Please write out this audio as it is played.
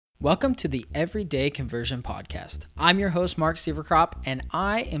Welcome to the Everyday Conversion Podcast. I'm your host, Mark Sieverkrop, and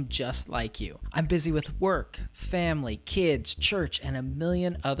I am just like you. I'm busy with work, family, kids, church, and a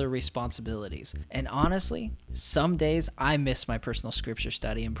million other responsibilities. And honestly, some days I miss my personal scripture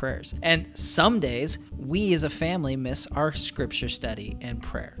study and prayers. And some days we as a family miss our scripture study and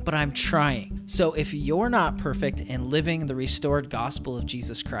prayer. But I'm trying. So if you're not perfect in living the restored gospel of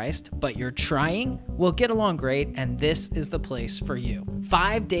Jesus Christ, but you're trying, we'll get along great, and this is the place for you.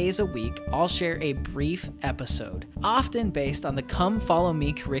 5 days a week, I'll share a brief episode, often based on the Come Follow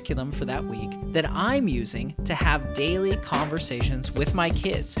Me curriculum for that week that I'm using to have daily conversations with my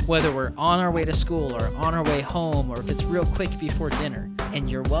kids, whether we're on our way to school or on our way home, or if it's real quick before dinner. And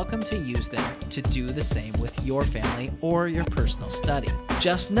you're welcome to use them to do the same with your family or your personal study.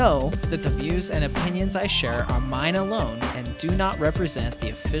 Just know that the views and opinions I share are mine alone and do not represent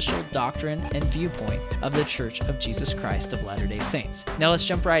the official doctrine and viewpoint of the Church of Jesus Christ of Latter-day Saints. Now let's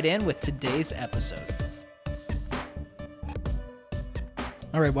jump right in with today's episode.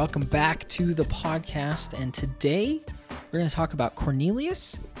 All right, welcome back to the podcast, and today we're going to talk about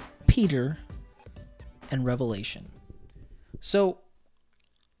Cornelius, Peter, and Revelation. So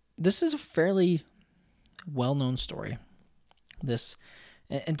this is a fairly well-known story.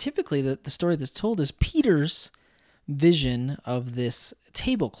 And typically the story that's told is Peter's vision of this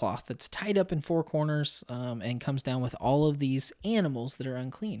tablecloth that's tied up in four corners and comes down with all of these animals that are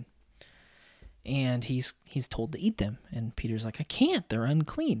unclean. And he's told to eat them. And Peter's like, I can't, they're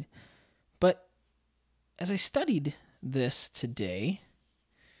unclean. But as I studied this today,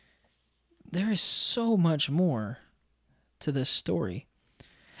 there is so much more to this story.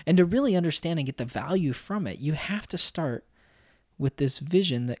 And to really understand and get the value from it, you have to start with this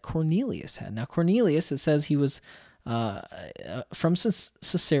vision that Cornelius had. Now, Cornelius, it says he was from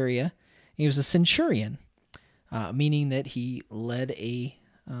Caesarea. He was a centurion, meaning that he led a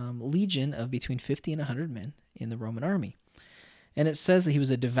legion of between 50 and 100 men in the Roman army. And it says that he was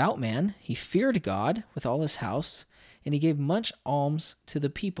a devout man. He feared God with all his house, and he gave much alms to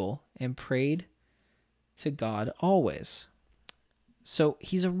the people and prayed to God always. So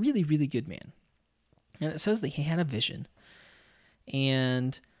he's a really, really good man. And it says that he had a vision.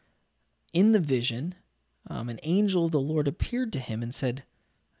 And in the vision, an angel of the Lord appeared to him and said,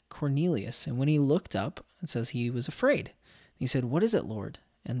 Cornelius. And when he looked up, it says he was afraid. He said, What is it, Lord?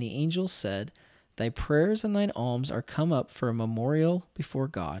 And the angel said, Thy prayers and thine alms are come up for a memorial before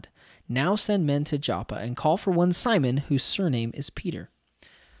God. Now send men to Joppa and call for one Simon, whose surname is Peter.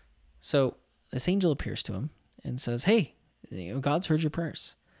 So this angel appears to him and says, Hey, God's heard your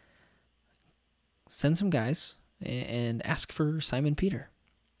prayers. Send some guys and ask for Simon Peter.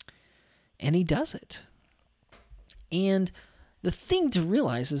 And he does it. And the thing to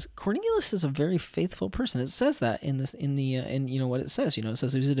realize is Cornelius is a very faithful person. It says that in what it says. It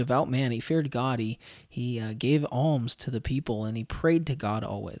says he was a devout man. He feared God. He gave alms to the people, and he prayed to God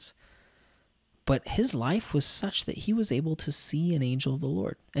always. But his life was such that he was able to see an angel of the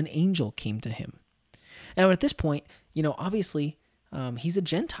Lord. An angel came to him. Now, at this point, obviously, he's a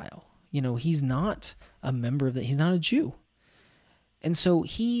Gentile. He's not a member of he's not a Jew. And so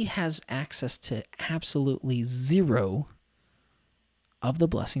he has access to absolutely zero of the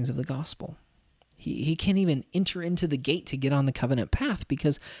blessings of the gospel. He can't even enter into the gate to get on the covenant path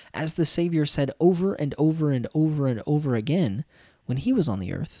because, as the Savior said over and over and over and over again, when he was on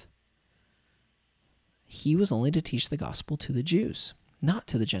the earth, he was only to teach the gospel to the Jews, not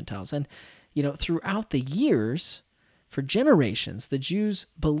to the Gentiles. And, throughout the years, for generations, the Jews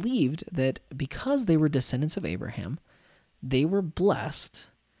believed that because they were descendants of Abraham, they were blessed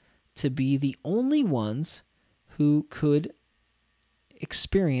to be the only ones who could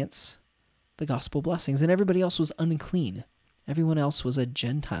experience the gospel blessings, and everybody else was unclean. Everyone else was a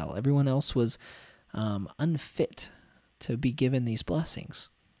Gentile. Everyone else was unfit to be given these blessings.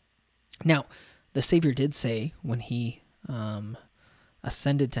 Now, the Savior did say when he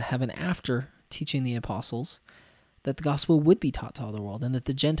ascended to heaven after teaching the apostles that the gospel would be taught to all the world and that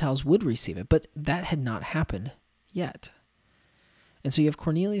the Gentiles would receive it, but that had not happened yet. And so you have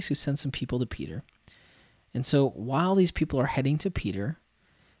Cornelius who sends some people to Peter. And so while these people are heading to Peter,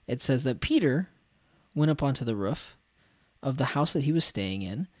 it says that Peter went up onto the roof of the house that he was staying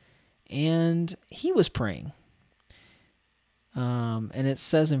in, and he was praying. And it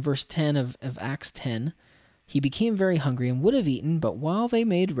says in verse 10 of Acts 10, he became very hungry and would have eaten, but while they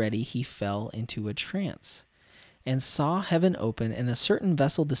made ready, he fell into a trance and saw heaven open and a certain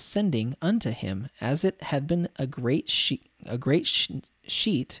vessel descending unto him, as it had been a great sheet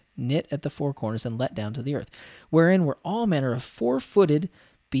knit at the four corners and let down to the earth, wherein were all manner of four-footed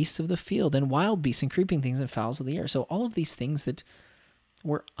beasts of the field and wild beasts and creeping things and fowls of the air. So all of these things that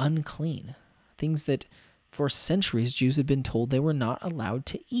were unclean, things that for centuries Jews had been told they were not allowed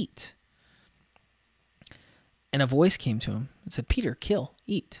to eat. And a voice came to him and said, Peter, kill,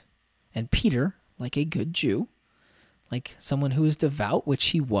 eat. And Peter, like a good Jew, like someone who is devout, which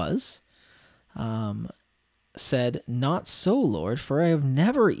he was, said, not so, Lord, for I have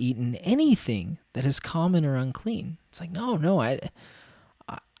never eaten anything that is common or unclean. It's like, no, I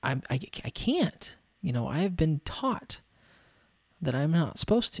can't. I have been taught that I'm not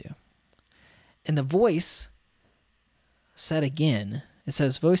supposed to. And the voice said again, it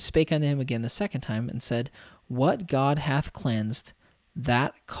says, voice spake unto him again the second time and said, what God hath cleansed,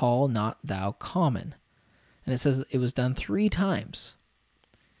 that call not thou common. And it says it was done 3 times.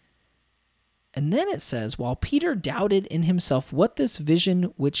 And then it says, while Peter doubted in himself what this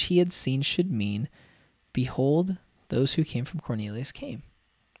vision which he had seen should mean, behold, those who came from Cornelius came.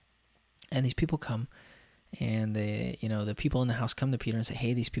 And these people come, and the people in the house come to Peter and say,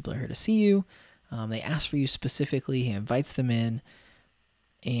 hey, these people are here to see you. They ask for you specifically. He invites them in,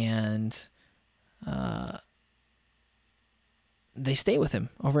 and they stay with him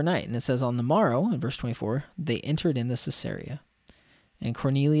overnight. And it says on the morrow, in verse 24, they entered into Caesarea. And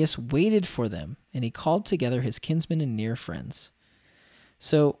Cornelius waited for them, and he called together his kinsmen and near friends.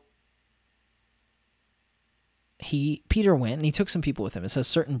 So Peter went, and he took some people with him. It says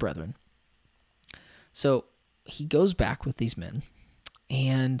certain brethren. So he goes back with these men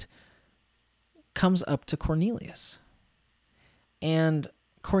and comes up to Cornelius. And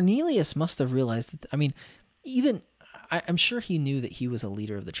Cornelius must have realized that, I'm sure he knew that he was a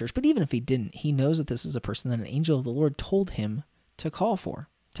leader of the church, but even if he didn't, he knows that this is a person that an angel of the Lord told him to call for,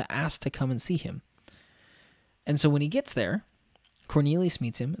 to ask to come and see him. And so when he gets there, Cornelius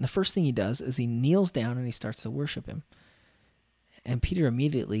meets him, and the first thing he does is he kneels down and he starts to worship him. And Peter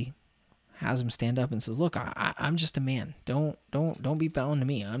immediately has him stand up and says, look, I'm just a man. Don't be bound to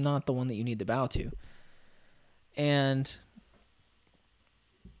me. I'm not the one that you need to bow to. And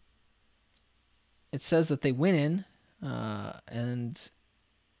it says that they went in, and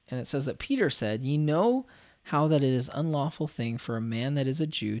it says that Peter said, ye know how that it is unlawful thing for a man that is a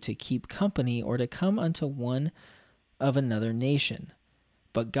Jew to keep company or to come unto one of another nation.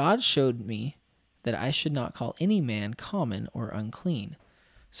 But God showed me that I should not call any man common or unclean.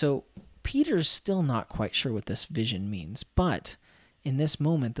 So Peter's still not quite sure what this vision means, but in this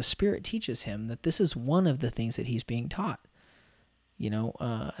moment, the Spirit teaches him that this is one of the things that he's being taught,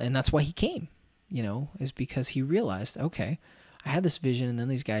 and that's why he came, is because he realized, okay, I had this vision and then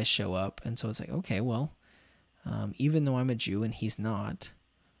these guys show up. And so it's like, okay, well, even though I'm a Jew and he's not,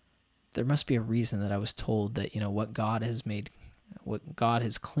 there must be a reason that I was told that, what God has made, what God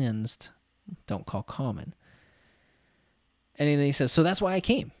has cleansed, don't call common. And then he says, so that's why I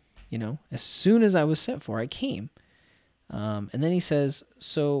came, as soon as I was sent for, I came. And then he says,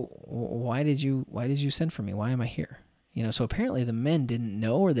 so why did you send for me? Why am I here? So apparently the men didn't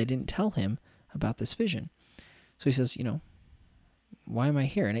know, or they didn't tell him about this vision. So he says, why am I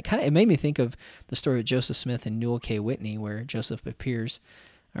here? And it made me think of the story of Joseph Smith and Newell K. Whitney, where Joseph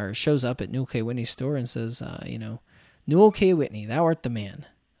shows up at Newell K. Whitney's store and says, Newell K. Whitney, thou art the man.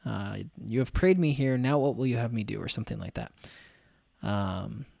 You have prayed me here. Now what will you have me do? Or something like that.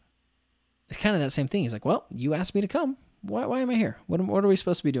 It's kind of that same thing. He's like, well, you asked me to come. Why am I here? What are we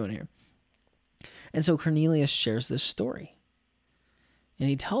supposed to be doing here? And so Cornelius shares this story, and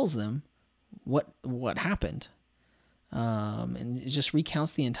he tells them what happened. And it just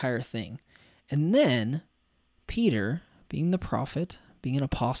recounts the entire thing. And then Peter, being the prophet, being an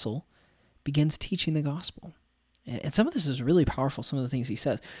apostle, begins teaching the gospel. And some of this is really powerful, some of the things he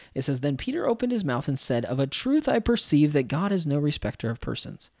says. It says, then Peter opened his mouth and said, of a truth I perceive that God is no respecter of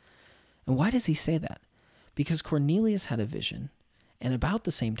persons. And why does he say that? Because Cornelius had a vision, and about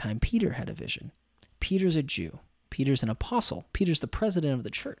the same time Peter had a vision. Peter's a Jew. Peter's an apostle. Peter's the president of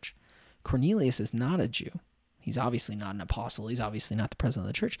the church. Cornelius is not a Jew. He's obviously not an apostle. He's obviously not the president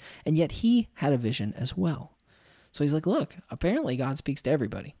of the church. And yet he had a vision as well. So he's like, look, apparently God speaks to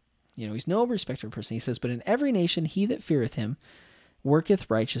everybody. He's no respecter of person. He says, but in every nation he that feareth him worketh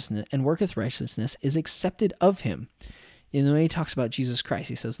righteousness is accepted of him. When he talks about Jesus Christ,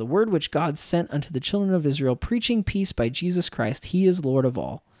 he says, the word which God sent unto the children of Israel, preaching peace by Jesus Christ, he is Lord of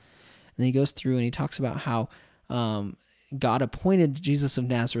all. And then he goes through and he talks about how God appointed Jesus of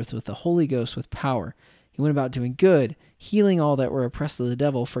Nazareth with the Holy Ghost with power. He went about doing good, healing all that were oppressed of the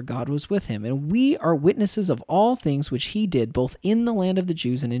devil, for God was with him. And we are witnesses of all things which he did, both in the land of the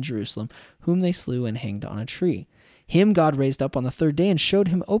Jews and in Jerusalem, whom they slew and hanged on a tree. Him God raised up on the third day and showed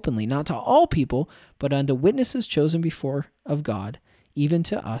him openly, not to all people, but unto witnesses chosen before of God, even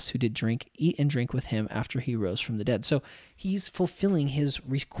to us who did eat and drink with him after he rose from the dead. So he's fulfilling his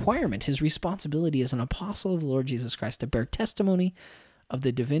requirement, his responsibility as an apostle of the Lord Jesus Christ to bear testimony of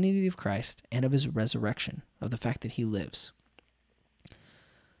the divinity of Christ and of his resurrection, of the fact that he lives.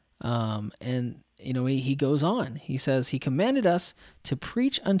 He goes on. He says, he commanded us to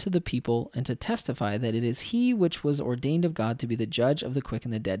preach unto the people and to testify that it is he which was ordained of God to be the judge of the quick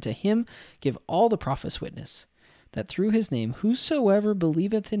and the dead. To him give all the prophets witness, that through his name whosoever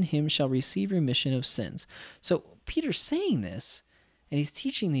believeth in him shall receive remission of sins. So Peter's saying this, and he's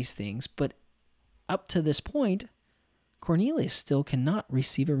teaching these things, but up to this point, Cornelius still cannot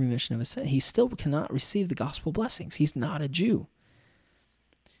receive a remission of his sin. He still cannot receive the gospel blessings. He's not a Jew.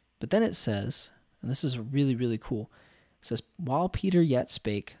 But then it says, and this is really, really cool, it says, while Peter yet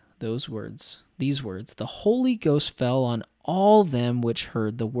spake these words, the Holy Ghost fell on all them which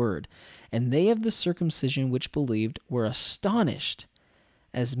heard the word, and they of the circumcision which believed were astonished,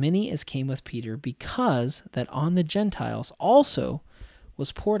 as many as came with Peter, because that on the Gentiles also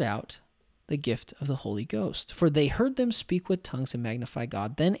was poured out the gift of the Holy Ghost. For they heard them speak with tongues and magnify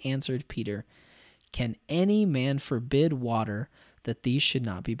God. Then answered Peter, can any man forbid water that these should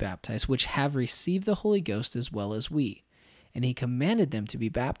not be baptized, which have received the Holy Ghost as well as we? And he commanded them to be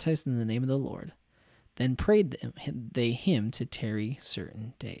baptized in the name of the Lord. Then prayed they him to tarry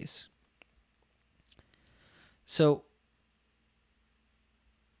certain days. So,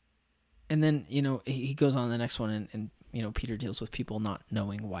 and then, he goes on the next one, and Peter deals with people not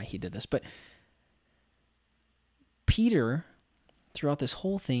knowing why he did this. But Peter, throughout this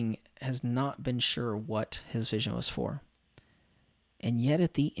whole thing, has not been sure what his vision was for. And yet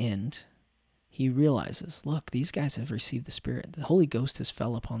at the end, he realizes, look, these guys have received the Spirit. The Holy Ghost has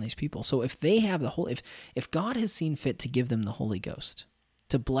fell upon these people. So if they have if God has seen fit to give them the Holy Ghost,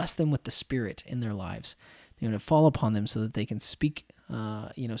 to bless them with the Spirit in their lives, to fall upon them so that they can speak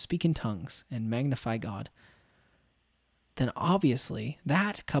in tongues and magnify God, then obviously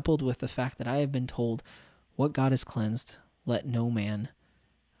that, coupled with the fact that I have been told what God has cleansed, let no man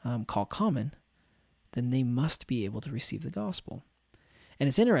call common, then they must be able to receive the gospel. And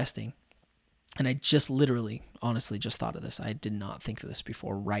it's interesting, and I just literally, honestly, just thought of this. I did not think of this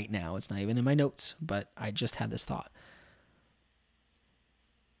before right now. It's not even in my notes, but I just had this thought.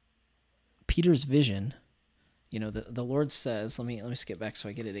 Peter's vision, the Lord says, let me skip back so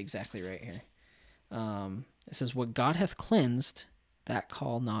I get it exactly right here. It says, what God hath cleansed, that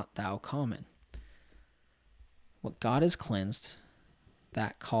call not thou common. What God has cleansed,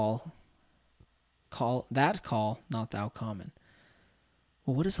 that call not thou common.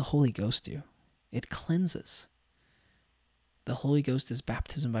 Well, what does the Holy Ghost do? It cleanses. The Holy Ghost is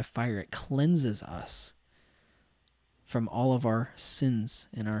baptism by fire. It cleanses us from all of our sins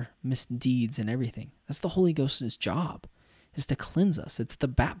and our misdeeds and everything. That's the Holy Ghost's job, is to cleanse us. It's the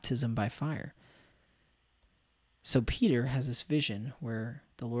baptism by fire. So Peter has this vision where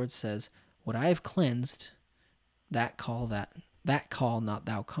the Lord says, what I have cleansed, that call not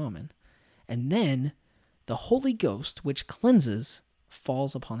thou common. And then the Holy Ghost, which cleanses,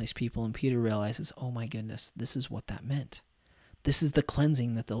 falls upon these people, and Peter realizes, oh my goodness, this is what that meant. This is the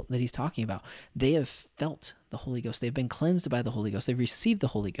cleansing that he's talking about. They have felt the Holy Ghost. They've been cleansed by the Holy Ghost. They've received the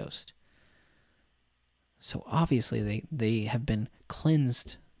Holy Ghost. So obviously they have been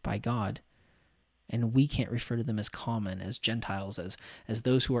cleansed by God, and we can't refer to them as common, as Gentiles, as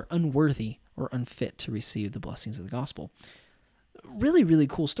those who are unworthy or unfit to receive the blessings of the gospel. Really, really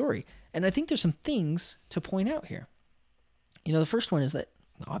cool story. And I think there's some things to point out here. The first one is that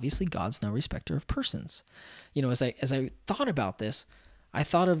obviously God's no respecter of persons. As I thought about this, I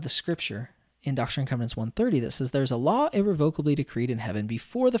thought of the scripture in Doctrine and Covenants 130 that says there's a law irrevocably decreed in heaven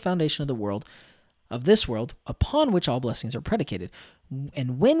before the foundation of this world, upon which all blessings are predicated.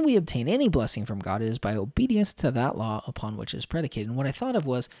 And when we obtain any blessing from God, it is by obedience to that law upon which it is predicated. And what I thought of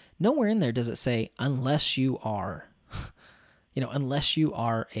was, nowhere in there does it say, unless you are, unless you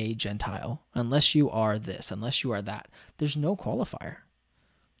are a Gentile, unless you are this, unless you are that. There's no qualifier.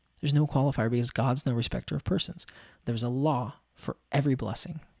 There's no qualifier because God's no respecter of persons. There's a law for every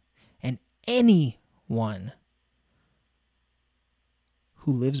blessing. And anyone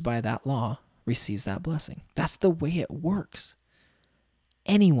who lives by that law receives that blessing. That's the way it works.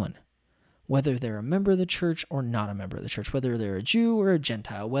 Anyone, whether they're a member of the church or not a member of the church, whether they're a Jew or a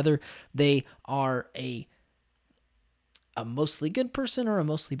Gentile, whether they are a mostly good person or a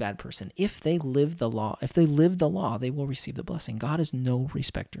mostly bad person, if they live the law, they will receive the blessing. God is no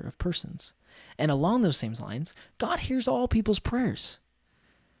respecter of persons. And along those same lines, God hears all people's prayers.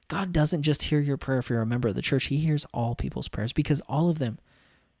 God doesn't just hear your prayer if you're a member of the church. He hears all people's prayers because all of them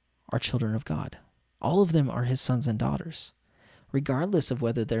are children of God. All of them are his sons and daughters. regardless of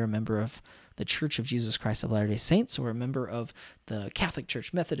whether they're a member of the Church of Jesus Christ of Latter-day Saints or a member of the Catholic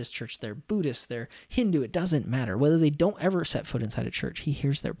Church, Methodist Church, they're Buddhist, they're Hindu. It doesn't matter. Whether they don't ever set foot inside a church, he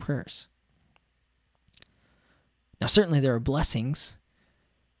hears their prayers. Now, certainly there are blessings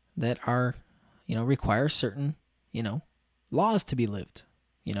that are, require certain, laws to be lived.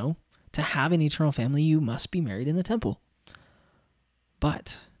 To have an eternal family, you must be married in the temple.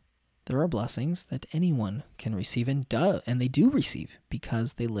 But there are blessings that anyone can receive and they do receive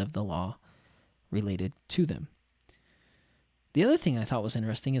because they live the law related to them. The other thing I thought was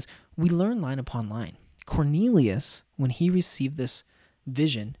interesting is we learn line upon line. Cornelius, when he received this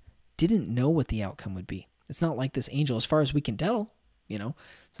vision, didn't know what the outcome would be. It's not like this angel, as far as we can tell,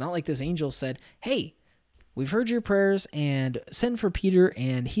 it's not like this angel said, hey, we've heard your prayers and send for Peter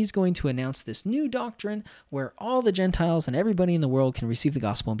and he's going to announce this new doctrine where all the Gentiles and everybody in the world can receive the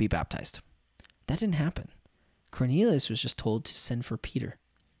gospel and be baptized. That didn't happen. Cornelius was just told to send for Peter.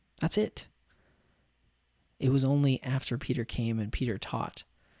 That's it. It was only after Peter came and Peter taught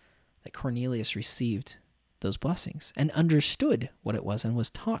that Cornelius received those blessings and understood what it was and was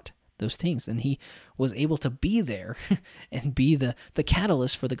taught those things. And he was able to be there and be the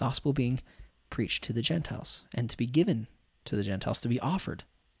catalyst for the gospel being preached to the Gentiles and to be given to the Gentiles, to be offered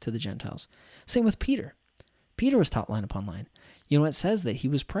to the Gentiles. Same with Peter. Peter was taught line upon line. It says that he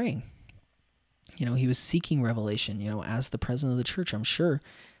was praying. He was seeking revelation, as the president of the church. I'm sure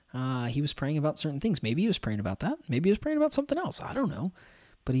he was praying about certain things. Maybe he was praying about that. Maybe he was praying about something else. I don't know.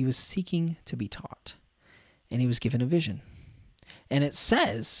 But he was seeking to be taught. And he was given a vision. And it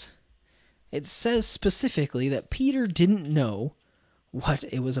says specifically that Peter didn't know what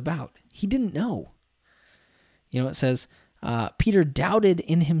it was about. He didn't know. It says, Peter doubted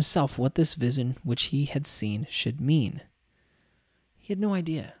in himself what this vision which he had seen should mean. He had no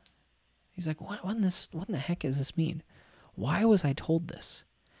idea. He's like, what in the heck does this mean? Why was I told this?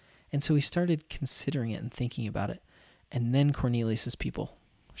 And so he started considering it and thinking about it. And then Cornelius' people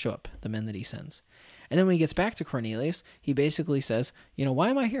show up, the men that he sends. And then when he gets back to Cornelius, he basically says, why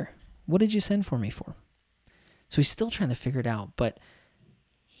am I here? What did you send for me for? So he's still trying to figure it out, but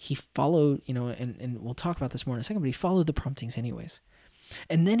he followed, and we'll talk about this more in a second, but he followed the promptings anyways.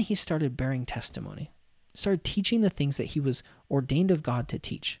 And then he started bearing testimony, started teaching the things that he was ordained of God to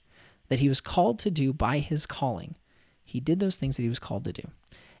teach, that he was called to do by his calling. He did those things that he was called to do.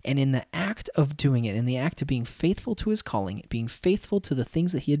 And in the act of doing it, in the act of being faithful to his calling, being faithful to the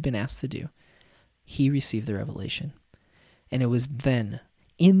things that he had been asked to do, he received the revelation. And it was then,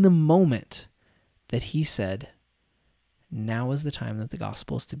 in the moment, that he said, now is the time that the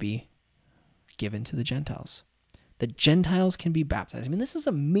gospel is to be given to the Gentiles. The Gentiles can be baptized. This is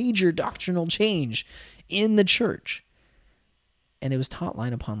a major doctrinal change in the church. And it was taught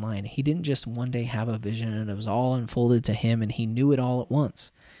line upon line. He didn't just one day have a vision and it was all unfolded to him and he knew it all at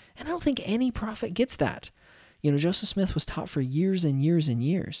once. And I don't think any prophet gets that. Joseph Smith was taught for years and years and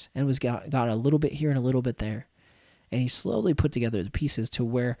years and got a little bit here and a little bit there. And he slowly put together the pieces to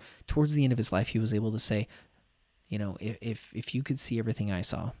where towards the end of his life, he was able to say, if you could see everything I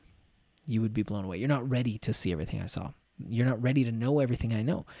saw, you would be blown away. You're not ready to see everything I saw. You're not ready to know everything I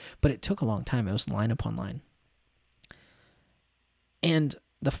know. But it took a long time. It was line upon line. And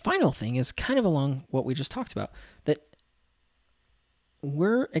the final thing is kind of along what we just talked about, that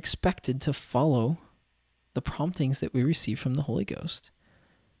we're expected to follow the promptings that we receive from the Holy Ghost,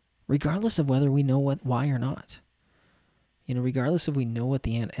 regardless of whether we know why or not. Regardless if we know what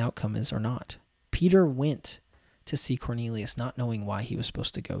the outcome is or not. Peter went to see Cornelius, not knowing why he was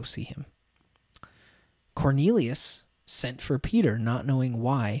supposed to go see him. Cornelius sent for Peter, not knowing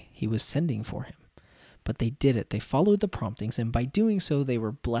why he was sending for him. But they did it. They followed the promptings, and by doing so, they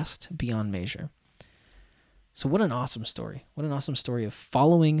were blessed beyond measure. So what an awesome story. What an awesome story of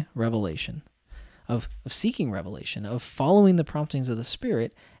following revelation, of seeking revelation, of following the promptings of the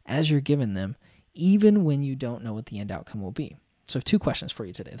Spirit as you're given them, even when you don't know what the end outcome will be. So I have two questions for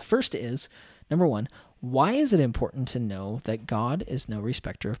you today. The first is, number one, why is it important to know that God is no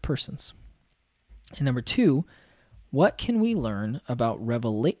respecter of persons? And number two, what can we learn about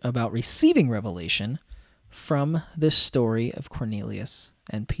receiving revelation from this story of Cornelius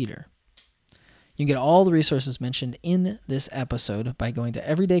and Peter? You can get all the resources mentioned in this episode by going to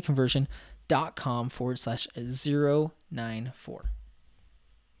everydayconversion.com/094.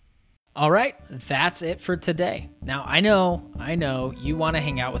 All right, that's it for today. Now, I know you want to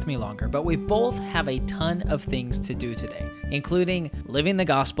hang out with me longer, but we both have a ton of things to do today, including living the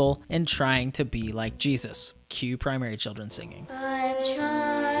gospel and trying to be like Jesus. Cue primary children singing. I'm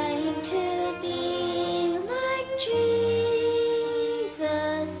trying to be like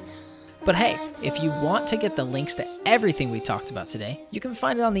Jesus. But hey, if you want to get the links to everything we talked about today, you can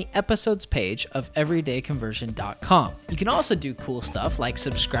find it on the episodes page of everydayconversion.com. You can also do cool stuff like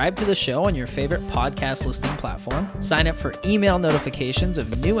subscribe to the show on your favorite podcast listening platform, sign up for email notifications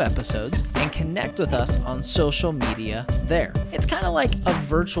of new episodes, and connect with us on social media there. It's kind of like a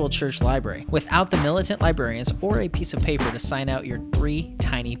virtual church library without the militant librarians or a piece of paper to sign out your 3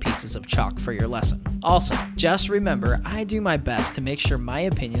 tiny pieces of chalk for your lesson. Also, just remember, I do my best to make sure my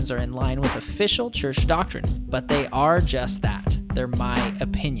opinions are in line with official church doctrine, but they are just that. They're my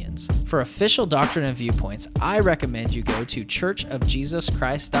opinions. For official doctrine and viewpoints, I recommend you go to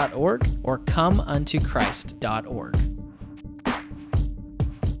churchofjesuschrist.org or comeuntochrist.org.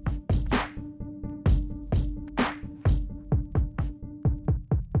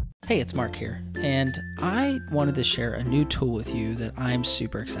 Hey, it's Mark here, and I wanted to share a new tool with you that I'm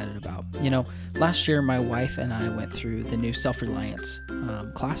super excited about. Last year, my wife and I went through the new self-reliance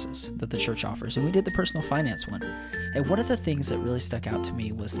classes that the church offers, and we did the personal finance one. And one of the things that really stuck out to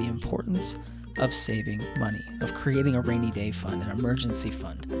me was the importance of saving money, of creating a rainy day fund, an emergency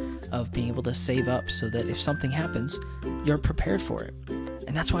fund, of being able to save up so that if something happens, you're prepared for it.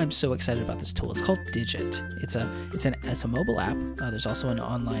 And that's why I'm so excited about this tool. It's called Digit. It's a mobile app. There's also an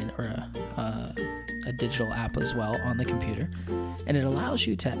online or a digital app as well on the computer, and it allows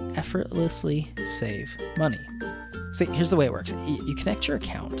you to effortlessly save money. So here's the way it works. You connect your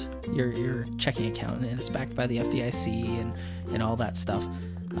account, your checking account, and it's backed by the FDIC and all that stuff.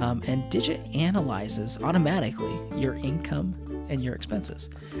 And Digit analyzes automatically your income and your expenses,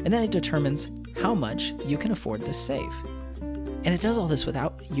 and then it determines how much you can afford to save. And it does all this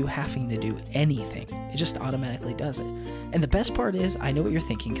without you having to do anything. It just automatically does it. And the best part is, I know what you're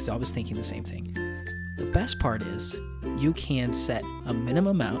thinking because I was thinking the same thing. The best part is you can set a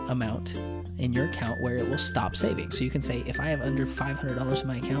minimum amount in your account where it will stop saving. So you can say, if I have under $500 in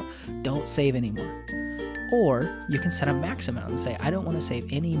my account, don't save anymore. Or you can set a max amount and say, I don't want to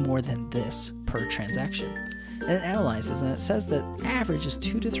save any more than this per transaction. And it analyzes, and it says that average is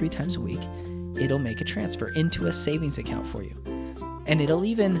 2 to 3 times a week. It'll make a transfer into a savings account for you. And it'll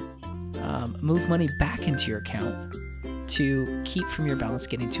even move money back into your account to keep from your balance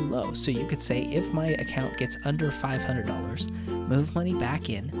getting too low. So you could say, if my account gets under $500, move money back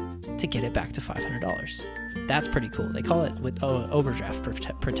in to get it back to $500. That's pretty cool. They call it with overdraft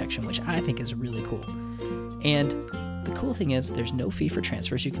protection, which I think is really cool. And the cool thing is there's no fee for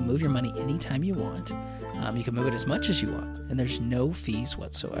transfers. You can move your money anytime you want. You can move it as much as you want, and there's no fees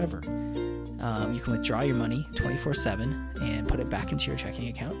whatsoever. You can withdraw your money 24/7 and put it back into your checking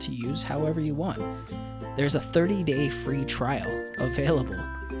account to use however you want. There's a 30-day free trial available,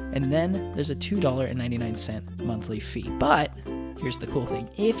 and then there's a $2.99 monthly fee. But here's the cool thing.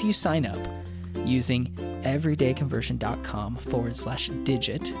 If you sign up using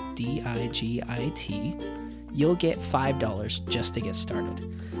everydayconversion.com/digit, DIGIT, you'll get $5 just to get started.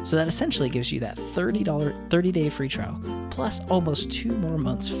 So that essentially gives you that $30-day free trial, plus almost 2 more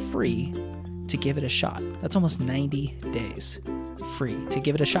months free to give it a shot. That's almost 90 days free to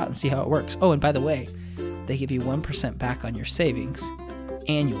give it a shot and see how it works. Oh, and by the way, they give you 1% back on your savings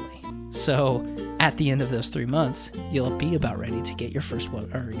annually. So at the end of those 3 months, you'll be about ready to get your first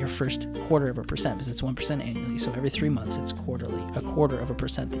 1/4%, because it's 1% annually. So every 3 months, it's quarterly, a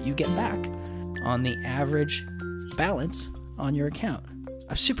 1/4% that you get back on the average balance on your account.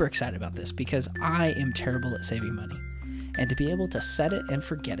 I'm super excited about this because I am terrible at saving money. And to be able to set it and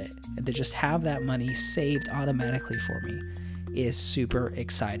forget it, and to just have that money saved automatically for me, is super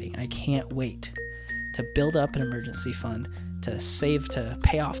exciting. I can't wait to build up an emergency fund, to save, to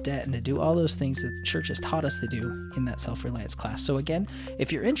pay off debt, and to do all those things that church has taught us to do in that self-reliance class. So again,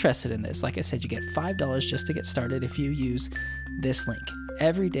 if you're interested in this, like I said, you get $5 just to get started if you use this link,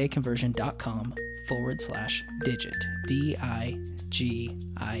 everydayconversion.com/digit, DIGIT.